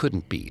thing she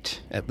couldn't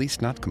beat, at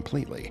least not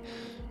completely,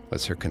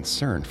 was her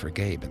concern for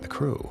Gabe and the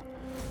crew.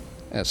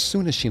 As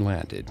soon as she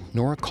landed,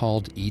 Nora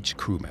called each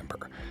crew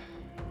member,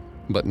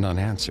 but none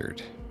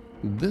answered.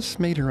 This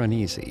made her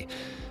uneasy,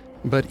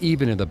 but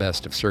even in the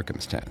best of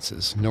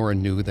circumstances, Nora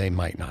knew they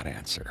might not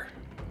answer.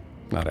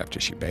 Not after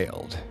she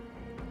bailed.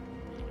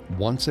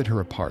 Once at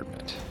her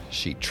apartment,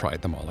 she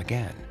tried them all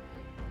again.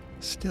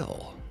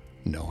 Still,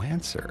 no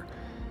answer.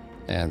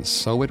 And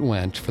so it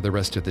went for the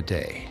rest of the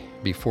day,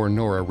 before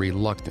Nora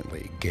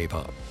reluctantly gave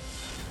up.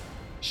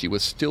 She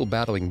was still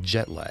battling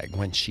jet lag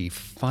when she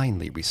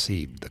finally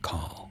received the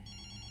call.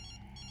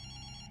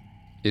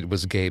 It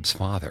was Gabe's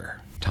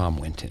father, Tom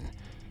Winton.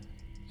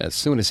 As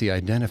soon as he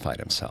identified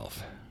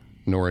himself,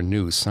 Nora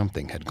knew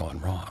something had gone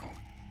wrong.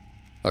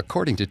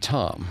 According to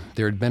Tom,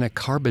 there had been a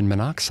carbon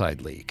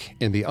monoxide leak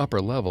in the upper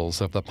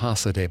levels of the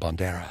Paso de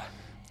Bandera.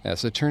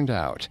 As it turned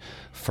out,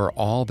 for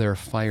all their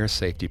fire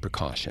safety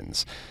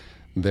precautions,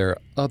 their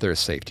other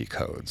safety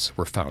codes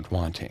were found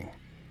wanting.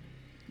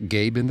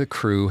 Gabe and the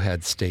crew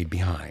had stayed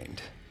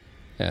behind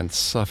and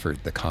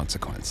suffered the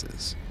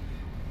consequences.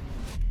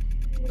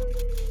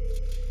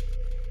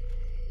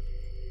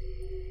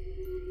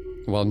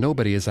 While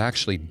nobody has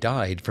actually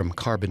died from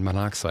carbon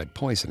monoxide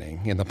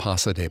poisoning in the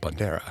Paso de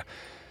Bandera,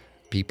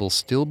 people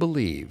still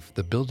believe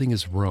the building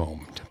is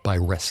roamed by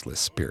restless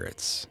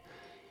spirits.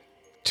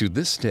 To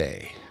this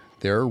day,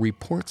 there are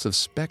reports of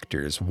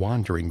specters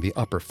wandering the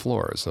upper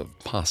floors of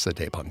Paso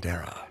de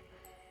Bandera.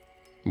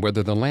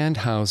 Whether the land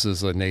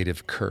houses a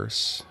native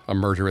curse, a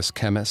murderous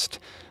chemist,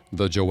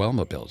 the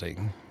Joelma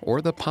Building,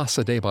 or the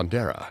Paso de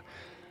Bandera,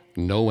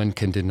 no one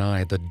can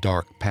deny the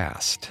dark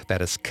past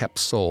that has kept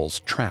souls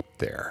trapped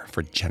there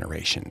for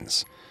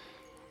generations.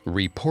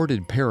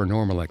 Reported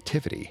paranormal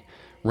activity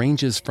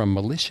ranges from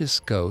malicious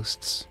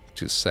ghosts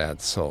to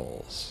sad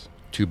souls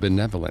to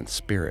benevolent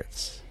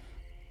spirits.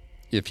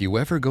 If you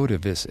ever go to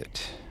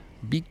visit,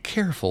 be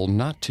careful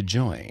not to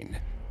join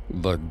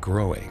the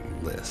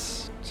growing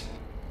list.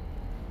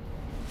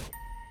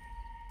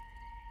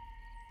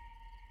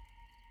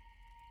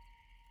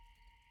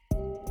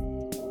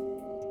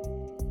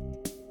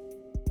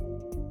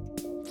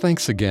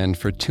 Thanks again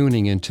for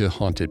tuning into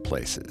Haunted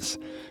Places.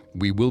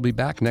 We will be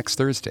back next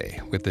Thursday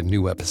with a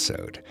new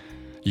episode.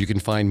 You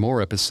can find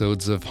more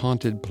episodes of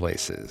Haunted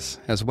Places,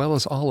 as well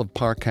as all of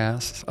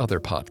Parcast's other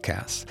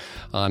podcasts,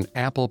 on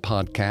Apple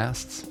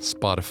Podcasts,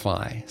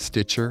 Spotify,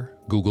 Stitcher,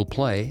 Google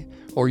Play,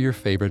 or your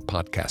favorite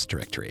podcast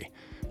directory.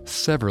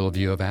 Several of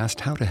you have asked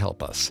how to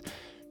help us.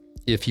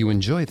 If you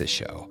enjoy the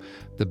show,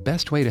 the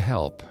best way to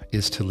help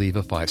is to leave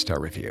a 5-star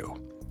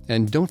review.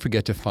 And don't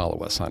forget to follow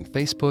us on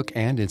Facebook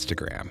and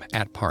Instagram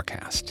at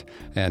Parcast,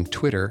 and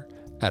Twitter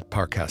at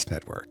Parcast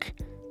Network.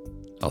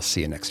 I'll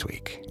see you next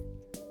week.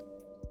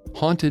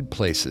 Haunted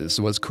Places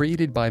was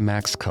created by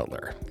Max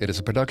Cutler. It is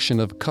a production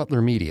of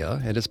Cutler Media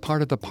and is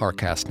part of the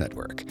Parcast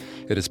Network.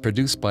 It is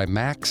produced by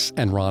Max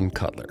and Ron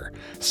Cutler.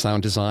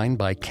 Sound design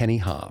by Kenny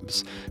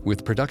Hobbs,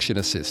 with production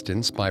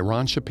assistance by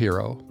Ron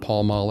Shapiro,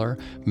 Paul Mahler,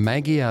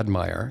 Maggie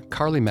Admire,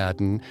 Carly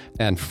Madden,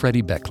 and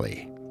Freddie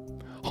Beckley.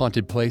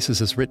 Haunted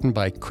Places is written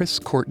by Chris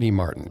Courtney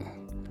Martin.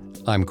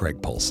 I'm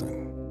Greg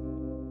Polson.